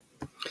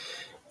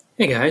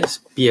Hey guys,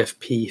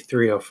 BFP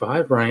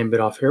 305, Ryan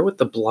Bidoff here with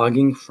the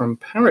Blogging from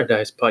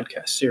Paradise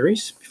podcast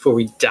series. Before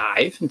we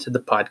dive into the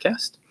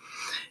podcast,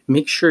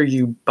 make sure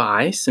you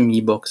buy some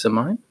ebooks of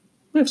mine.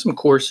 We have some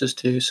courses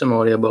too, some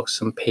audiobooks,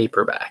 some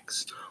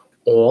paperbacks,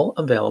 all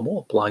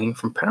available at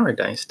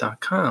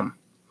bloggingfromparadise.com.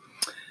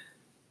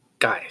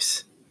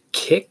 Guys,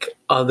 kick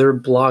other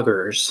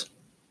bloggers'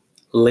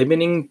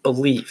 limiting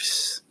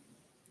beliefs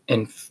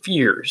and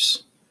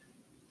fears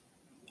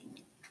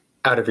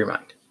out of your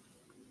mind.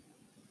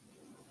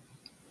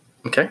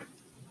 Okay?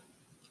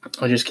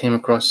 I just came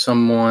across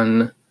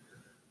someone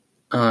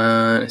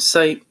on a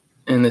site,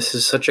 and this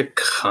is such a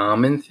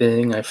common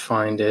thing. I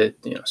find it,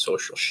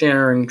 social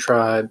sharing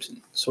tribes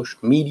and social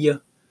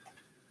media,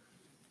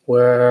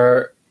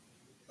 where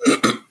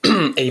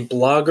a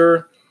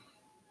blogger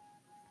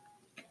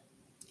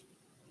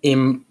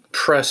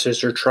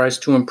impresses or tries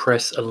to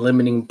impress a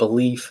limiting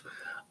belief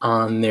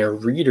on their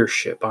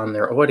readership, on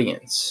their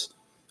audience.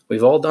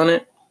 We've all done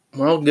it.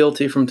 We're all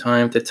guilty from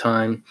time to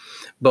time.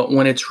 But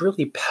when it's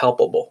really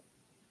palpable,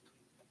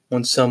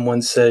 when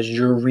someone says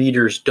your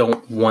readers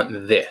don't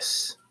want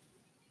this,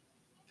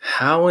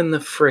 how in the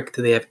frick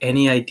do they have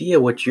any idea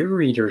what your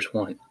readers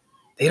want?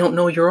 They don't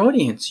know your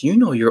audience. You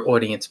know your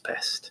audience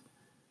best.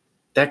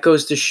 That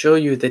goes to show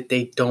you that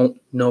they don't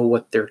know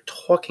what they're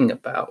talking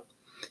about.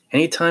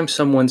 Anytime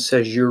someone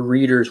says your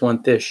readers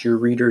want this, your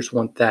readers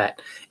want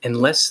that,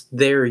 unless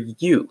they're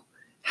you,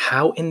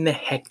 how in the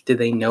heck do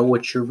they know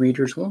what your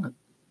readers want?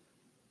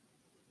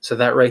 So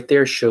that right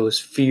there shows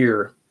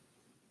fear,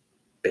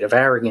 bit of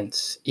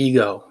arrogance,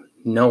 ego,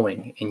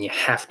 knowing, and you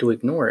have to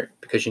ignore it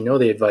because you know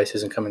the advice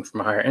isn't coming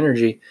from a higher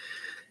energy.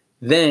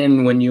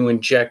 Then when you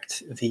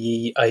inject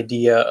the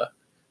idea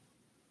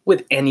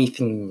with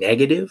anything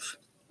negative,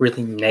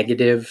 really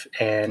negative,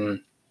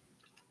 and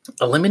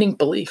a limiting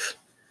belief,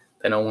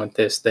 they don't want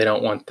this, they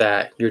don't want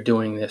that, you're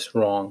doing this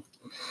wrong.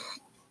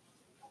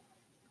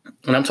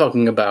 And I'm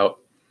talking about,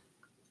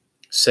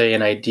 say,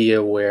 an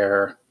idea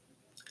where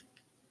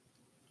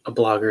a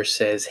blogger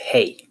says,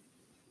 hey,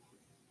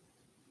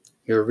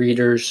 your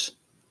readers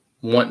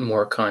want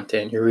more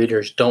content. Your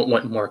readers don't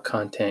want more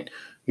content.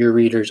 Your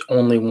readers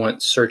only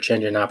want search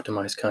engine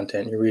optimized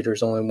content. Your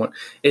readers only want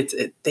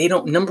they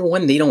don't, number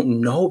one, they don't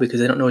know because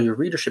they don't know your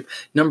readership.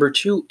 Number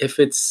two, if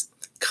it's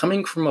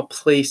coming from a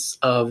place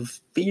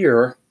of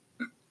fear,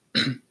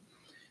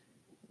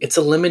 it's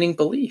a limiting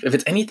belief. If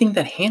it's anything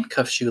that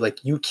handcuffs you,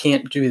 like you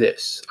can't do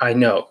this, I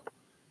know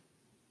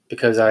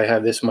because I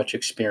have this much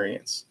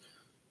experience.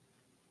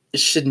 It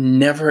should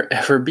never,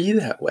 ever be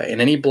that way. And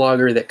any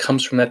blogger that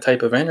comes from that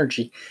type of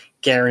energy,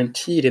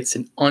 guaranteed it's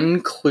an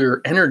unclear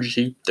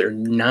energy. They're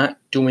not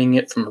doing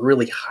it from a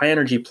really high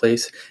energy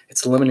place.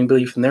 It's a limiting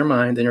belief in their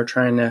mind, and they're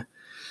trying to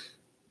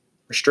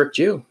restrict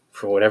you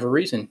for whatever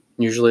reason.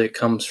 Usually it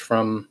comes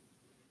from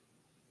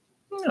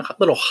a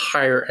little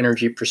higher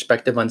energy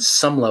perspective on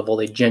some level.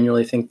 They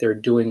genuinely think they're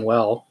doing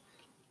well,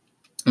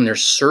 and they're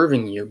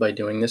serving you by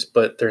doing this,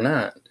 but they're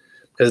not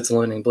because it's a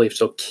limiting belief.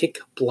 So kick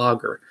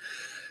blogger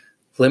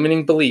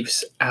limiting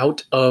beliefs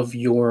out of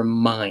your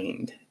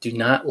mind. Do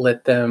not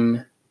let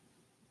them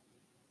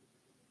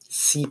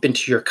seep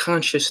into your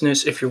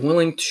consciousness. If you're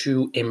willing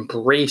to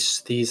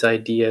embrace these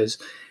ideas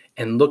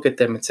and look at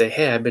them and say,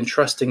 hey, I've been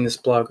trusting this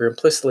blogger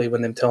implicitly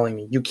when they're telling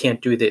me you can't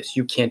do this,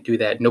 you can't do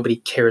that, nobody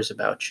cares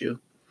about you.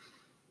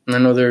 And I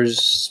know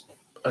there's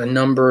a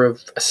number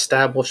of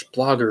established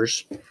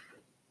bloggers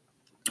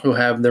who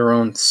have their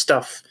own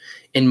stuff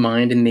in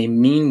mind and they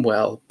mean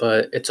well,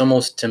 but it's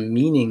almost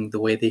demeaning the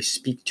way they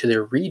speak to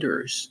their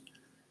readers.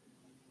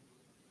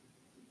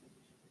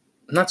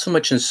 Not so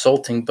much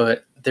insulting,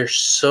 but they're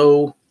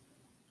so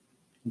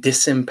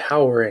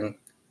disempowering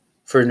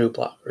for new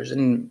bloggers.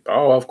 And,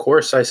 of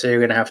course, I say you're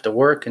going to have to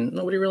work, and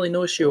nobody really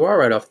knows who you are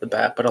right off the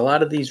bat. But a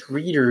lot of these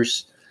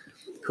readers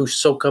who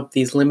soak up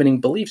these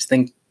limiting beliefs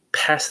then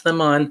pass them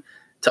on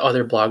to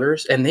other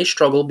bloggers, and they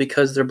struggle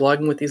because they're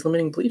blogging with these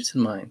limiting beliefs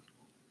in mind.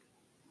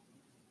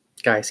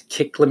 Guys,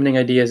 kick limiting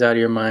ideas out of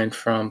your mind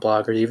from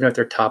bloggers, even if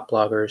they're top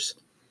bloggers.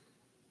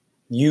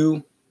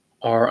 You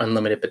are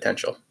unlimited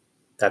potential.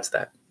 That's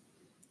that.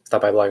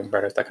 Stop by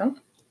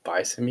bloggingparadise.com.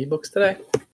 Buy some ebooks today.